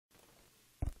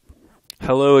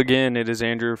Hello again, it is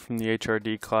Andrew from the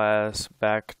HRD class,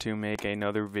 back to make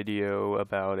another video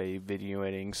about a video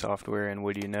editing software. And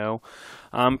what do you know?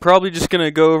 I'm probably just going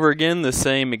to go over again the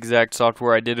same exact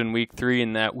software I did in week 3,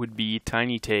 and that would be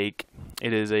TinyTake.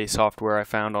 It is a software I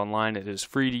found online. It is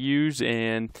free to use,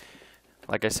 and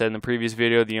like I said in the previous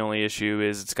video, the only issue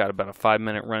is it's got about a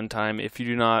 5-minute runtime if you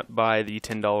do not buy the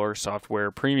 $10 software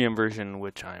premium version,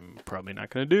 which I'm probably not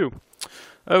going to do.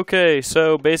 Okay,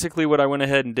 so basically what I went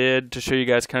ahead and did to show you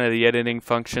guys kind of the editing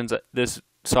functions, this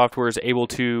software is able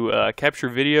to capture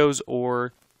videos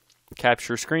or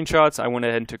capture screenshots. I went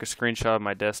ahead and took a screenshot of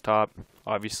my desktop,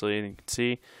 obviously, and you can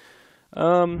see.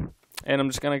 And I'm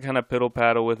just going to kind of piddle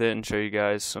paddle with it and show you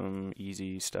guys some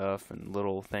easy stuff and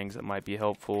little things that might be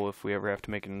helpful if we ever have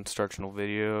to make an instructional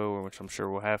video, or which I'm sure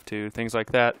we'll have to, things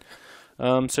like that.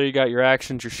 So you got your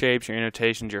actions, your shapes, your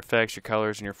annotations, your effects, your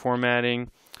colors, and your formatting.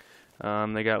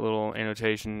 They got little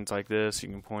annotations like this. You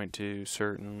can point to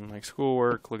certain, like,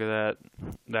 schoolwork. Look at that.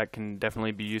 That can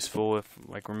definitely be useful if,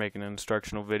 like, we're making an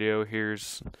instructional video.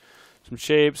 Here's some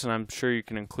shapes, and I'm sure you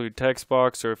can include text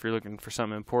box, or if you're looking for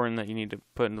something important that you need to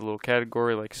put in a little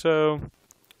category like so,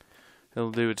 it'll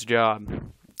do its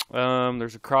job.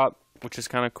 There's a crop, which is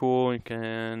kind of cool. You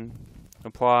can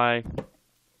apply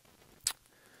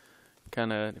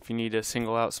kind of, if you need to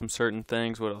single out some certain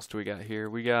things. What else do we got here?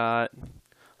 We got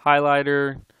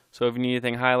highlighter. So if you need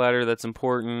anything highlighter that's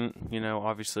important, you know,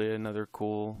 obviously another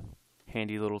cool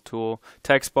handy little tool.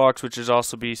 Text box, which is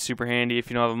also be super handy if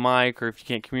you don't have a mic or if you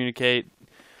can't communicate.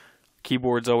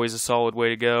 Keyboard's always a solid way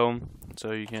to go.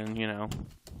 So you can, you know,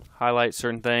 highlight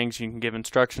certain things. You can give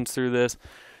instructions through this.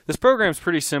 This program's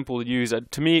pretty simple to use.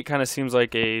 To me, it kind of seems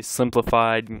like a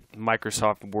simplified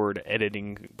Microsoft Word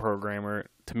editing programmer.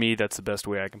 To me, that's the best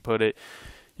way I can put it.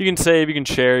 You can save, you can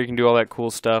share, you can do all that cool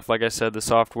stuff. Like I said, the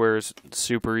software is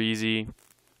super easy.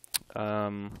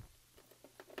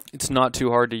 It's not too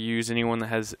hard to use. Anyone that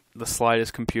has the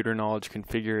slightest computer knowledge can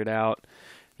figure it out.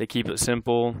 They keep it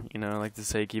simple. You know, I like to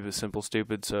say keep it simple,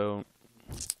 stupid. So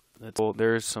that's cool.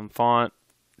 There's some font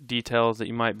details that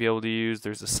you might be able to use.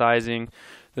 There's the sizing.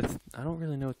 I don't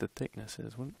really know what the thickness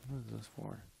is. What is this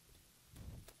for?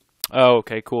 Oh,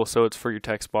 okay, cool. So it's for your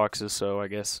text boxes. So I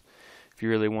guess if you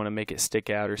really want to make it stick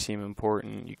out or seem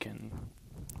important, you can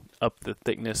up the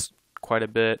thickness quite a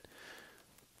bit.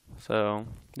 So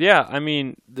yeah, I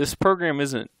mean, this program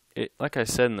isn't, like I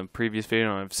said in the previous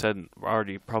video, and I've said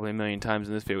already probably a million times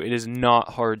in this video, it is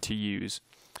not hard to use.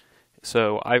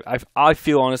 So I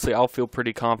feel, honestly, I'll feel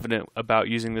pretty confident about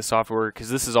using this software, because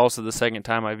this is also the second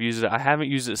time I've used it. I haven't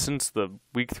used it since the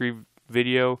week 3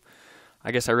 video.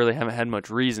 I guess I really haven't had much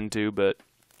reason to, but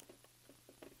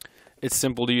it's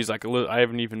simple to use. Like, I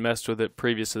haven't even messed with it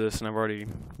previous to this, and I've already,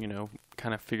 you know,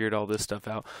 kind of figured all this stuff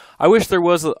out. I wish there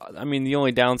was, I mean, the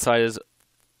only downside is,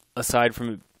 aside from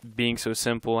it being so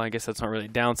simple, I guess that's not really a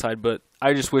downside, but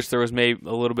I just wish there was maybe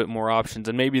a little bit more options,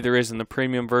 and maybe there is in the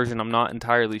premium version. I'm not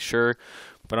entirely sure,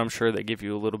 but I'm sure they give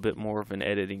you a little bit more of an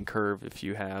editing curve if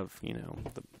you have, you know,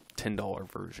 the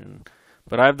 $10 version.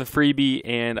 But I have the freebie,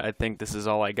 and I think this is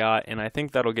all I got, and I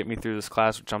think that'll get me through this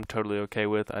class, which I'm totally okay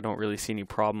with. I don't really see any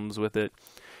problems with it.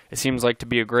 It seems like to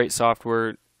be a great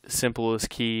software. Simple is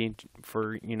key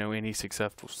for, you know, any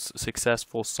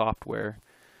successful software.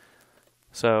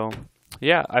 So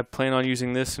yeah, I plan on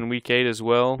using this in week 8 as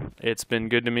well. It's been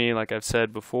good to me, like I've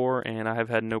said before, and I have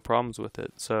had no problems with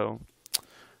it. So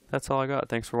that's all I got.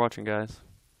 Thanks for watching, guys.